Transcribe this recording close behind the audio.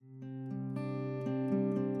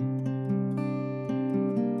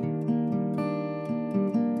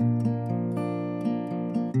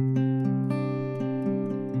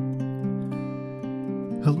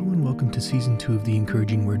to Season 2 of the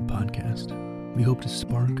Encouraging Word podcast. We hope to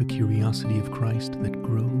spark a curiosity of Christ that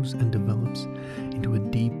grows and develops into a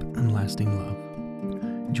deep and lasting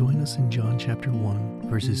love. Join us in John chapter 1,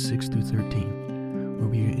 verses 6 through 13, where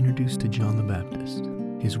we are introduced to John the Baptist,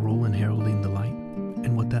 his role in heralding the light,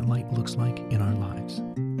 and what that light looks like in our lives.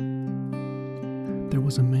 There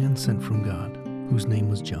was a man sent from God, whose name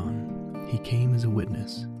was John. He came as a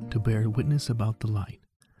witness, to bear witness about the light,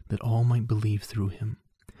 that all might believe through him.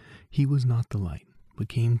 He was not the light, but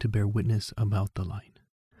came to bear witness about the light.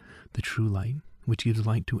 The true light, which gives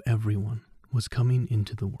light to everyone, was coming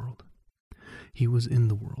into the world. He was in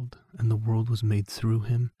the world, and the world was made through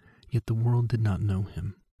him, yet the world did not know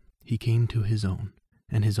him. He came to his own,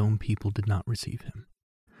 and his own people did not receive him.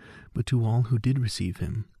 But to all who did receive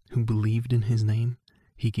him, who believed in his name,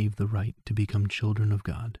 he gave the right to become children of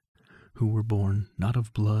God, who were born not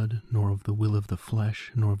of blood, nor of the will of the flesh,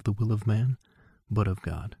 nor of the will of man, but of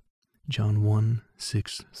God. John 1,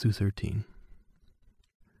 6 through 13.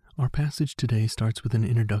 Our passage today starts with an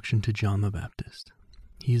introduction to John the Baptist.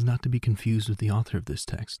 He is not to be confused with the author of this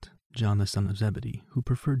text, John the son of Zebedee, who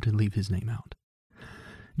preferred to leave his name out.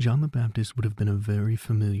 John the Baptist would have been a very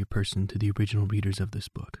familiar person to the original readers of this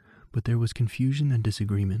book, but there was confusion and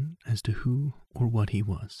disagreement as to who or what he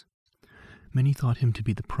was. Many thought him to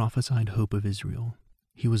be the prophesied hope of Israel.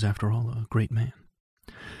 He was, after all, a great man.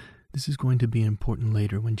 This is going to be important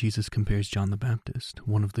later when Jesus compares John the Baptist,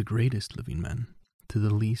 one of the greatest living men, to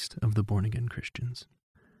the least of the born-again Christians.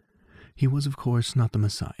 He was, of course, not the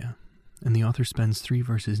Messiah, and the author spends 3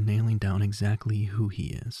 verses nailing down exactly who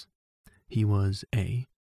he is. He was A,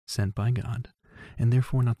 sent by God, and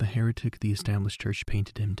therefore not the heretic the established church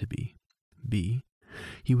painted him to be. B,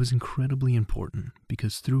 he was incredibly important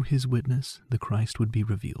because through his witness the Christ would be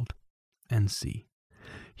revealed. And C,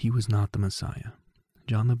 he was not the Messiah.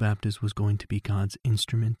 John the Baptist was going to be God's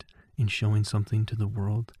instrument in showing something to the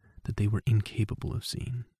world that they were incapable of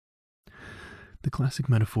seeing. The classic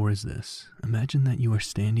metaphor is this. Imagine that you are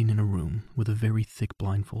standing in a room with a very thick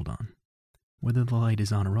blindfold on. Whether the light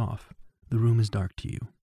is on or off, the room is dark to you.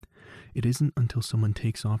 It isn't until someone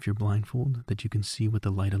takes off your blindfold that you can see what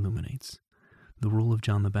the light illuminates. The role of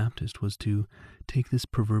John the Baptist was to take this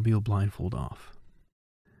proverbial blindfold off.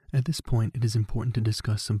 At this point, it is important to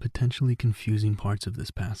discuss some potentially confusing parts of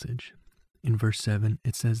this passage. In verse 7,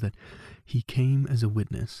 it says that he came as a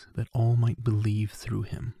witness that all might believe through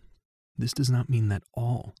him. This does not mean that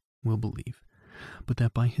all will believe, but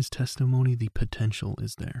that by his testimony the potential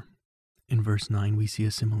is there. In verse 9, we see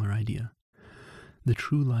a similar idea. The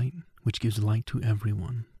true light, which gives light to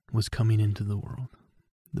everyone, was coming into the world.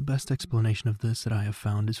 The best explanation of this that I have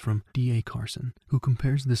found is from D.A. Carson, who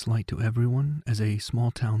compares this light to everyone as a small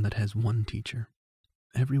town that has one teacher.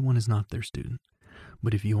 Everyone is not their student,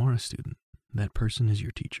 but if you are a student, that person is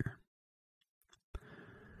your teacher.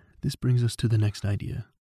 This brings us to the next idea.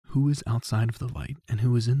 Who is outside of the light and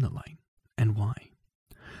who is in the light, and why?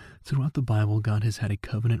 Throughout the Bible, God has had a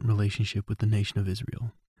covenant relationship with the nation of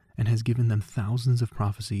Israel, and has given them thousands of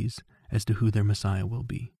prophecies as to who their Messiah will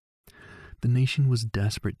be. The nation was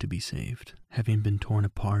desperate to be saved, having been torn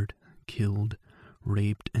apart, killed,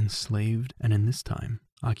 raped, enslaved, and in this time,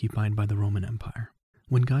 occupied by the Roman Empire.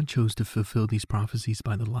 When God chose to fulfill these prophecies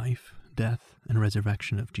by the life, death, and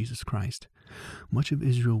resurrection of Jesus Christ, much of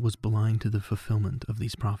Israel was blind to the fulfillment of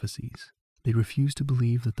these prophecies. They refused to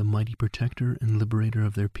believe that the mighty protector and liberator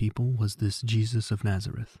of their people was this Jesus of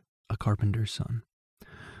Nazareth, a carpenter's son.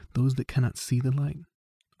 Those that cannot see the light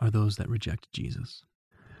are those that reject Jesus.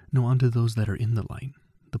 Now on to those that are in the light,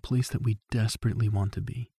 the place that we desperately want to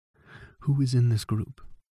be. Who is in this group?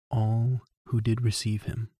 All who did receive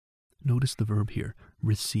him. Notice the verb here,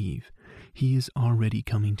 receive. He is already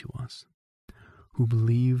coming to us. Who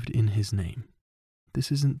believed in his name.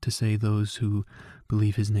 This isn't to say those who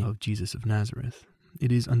believe his name of Jesus of Nazareth.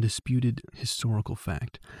 It is undisputed historical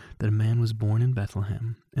fact that a man was born in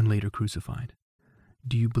Bethlehem and later crucified.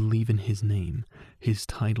 Do you believe in his name, his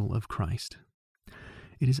title of Christ?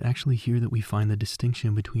 It is actually here that we find the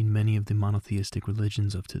distinction between many of the monotheistic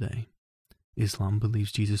religions of today. Islam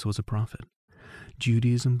believes Jesus was a prophet.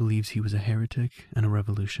 Judaism believes he was a heretic and a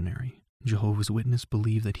revolutionary. Jehovah's Witnesses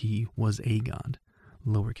believe that he was a god,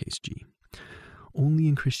 lowercase g. Only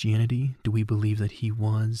in Christianity do we believe that he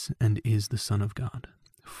was and is the Son of God,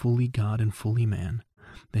 fully God and fully man,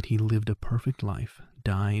 that he lived a perfect life,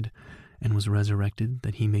 died, and was resurrected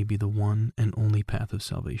that he may be the one and only path of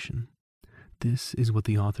salvation. This is what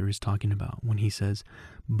the author is talking about when he says,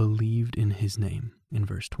 believed in his name, in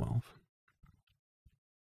verse 12.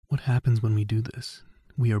 What happens when we do this?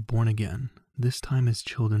 We are born again, this time as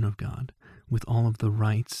children of God, with all of the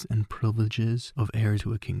rights and privileges of heirs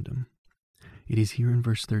to a kingdom. It is here in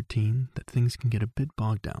verse 13 that things can get a bit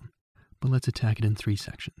bogged down, but let's attack it in 3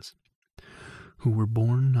 sections. Who were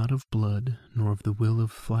born not of blood, nor of the will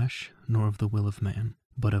of flesh, nor of the will of man,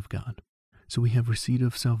 but of God. So we have receipt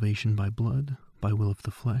of salvation by blood, by will of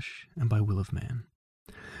the flesh, and by will of man.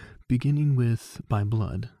 Beginning with by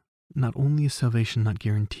blood, not only is salvation not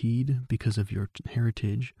guaranteed because of your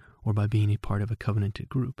heritage or by being a part of a covenanted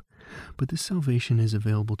group, but this salvation is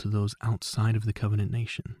available to those outside of the covenant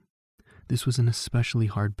nation. This was an especially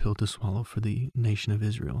hard pill to swallow for the nation of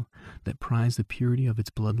Israel that prized the purity of its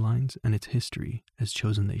bloodlines and its history as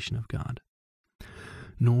chosen nation of God.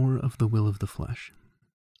 Nor of the will of the flesh.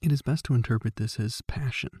 It is best to interpret this as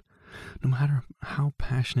passion. No matter how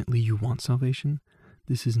passionately you want salvation,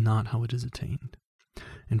 this is not how it is attained.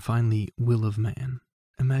 And finally, will of man.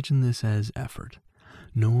 Imagine this as effort.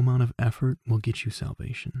 No amount of effort will get you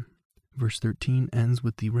salvation. Verse 13 ends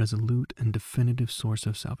with the resolute and definitive source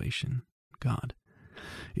of salvation, God.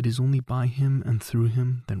 It is only by Him and through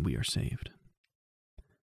Him that we are saved.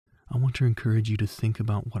 I want to encourage you to think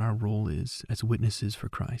about what our role is as witnesses for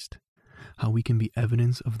Christ, how we can be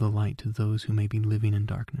evidence of the light to those who may be living in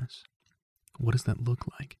darkness. What does that look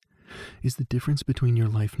like? Is the difference between your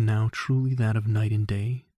life now truly that of night and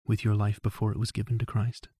day with your life before it was given to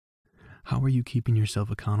Christ? How are you keeping yourself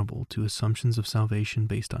accountable to assumptions of salvation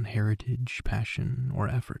based on heritage, passion, or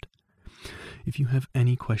effort? If you have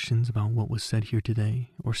any questions about what was said here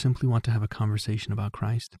today, or simply want to have a conversation about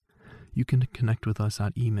Christ, you can connect with us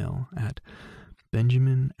at email at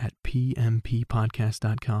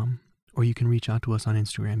benjamin@pmpodcast.com, or you can reach out to us on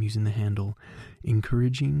Instagram using the handle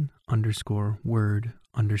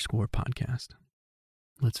encouraging_word_podcast.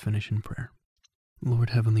 Let's finish in prayer.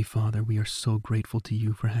 Lord Heavenly Father, we are so grateful to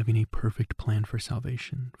you for having a perfect plan for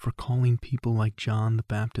salvation, for calling people like John the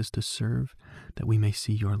Baptist to serve, that we may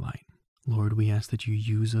see your light. Lord, we ask that you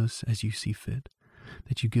use us as you see fit,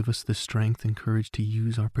 that you give us the strength and courage to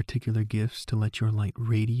use our particular gifts to let your light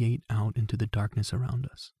radiate out into the darkness around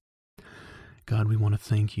us. God, we want to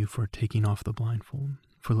thank you for taking off the blindfold,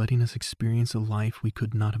 for letting us experience a life we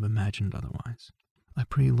could not have imagined otherwise. I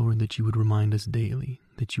pray, Lord, that you would remind us daily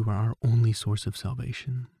that you are our only source of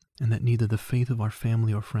salvation, and that neither the faith of our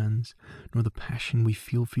family or friends, nor the passion we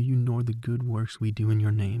feel for you, nor the good works we do in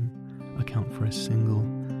your name account for a single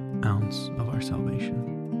ounce of our salvation.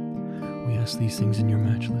 We ask these things in your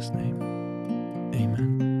matchless name.